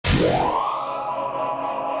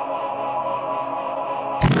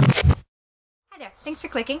Thanks for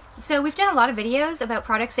clicking. So we've done a lot of videos about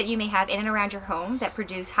products that you may have in and around your home that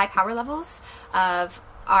produce high power levels of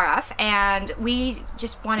RF, and we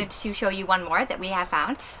just wanted to show you one more that we have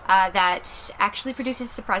found that actually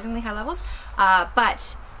produces surprisingly high levels,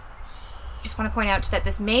 but just want to point out that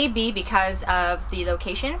this may be because of the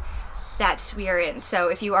location that we are in. So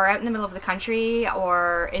if you are out in the middle of the country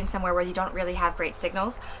or in somewhere where you don't really have great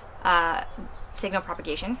signal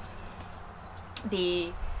propagation,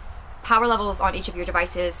 the power levels on each of your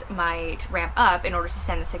devices might ramp up in order to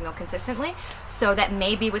send the signal consistently. So that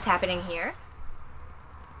may be what's happening here.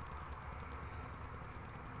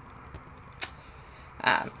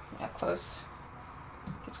 Close.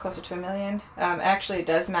 It's closer to 1 million. Actually, it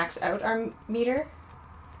does max out our meter,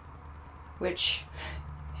 which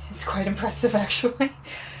is quite impressive, actually.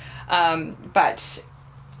 But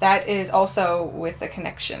that is also with the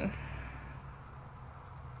connection.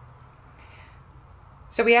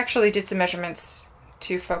 So we actually did some measurements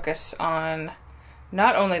to focus on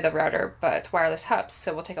not only the router, but wireless hubs.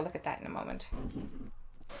 So we'll take a look at that in a moment.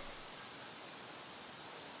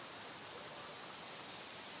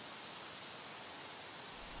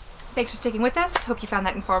 Thanks for sticking with us. Hope you found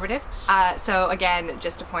that informative. So again,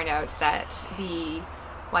 just to point out that the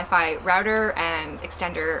Wi-Fi router and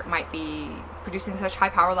extender might be producing such high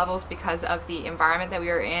power levels because of the environment that we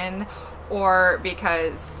are in, or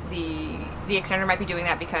because the extender might be doing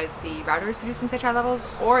that because the router is producing such high levels,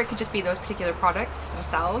 or it could just be those particular products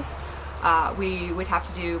themselves. We would have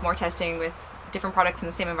to do more testing with different products in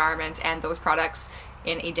the same environment and those products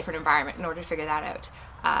in a different environment in order to figure that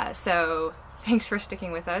out. So thanks for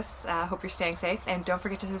sticking with us. Hope you're staying safe, and don't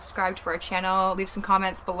forget to subscribe to our channel, leave some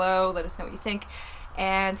comments below, let us know what you think,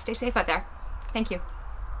 and stay safe out there. Thank you.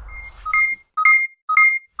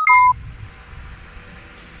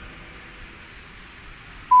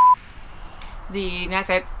 The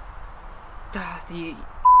Wi-Fi,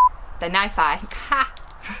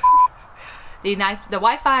 the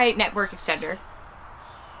Wi-Fi network extender,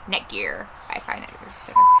 Netgear Wi-Fi network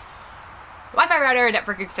extender, Wi-Fi router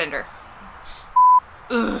network extender.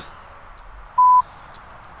 Ugh.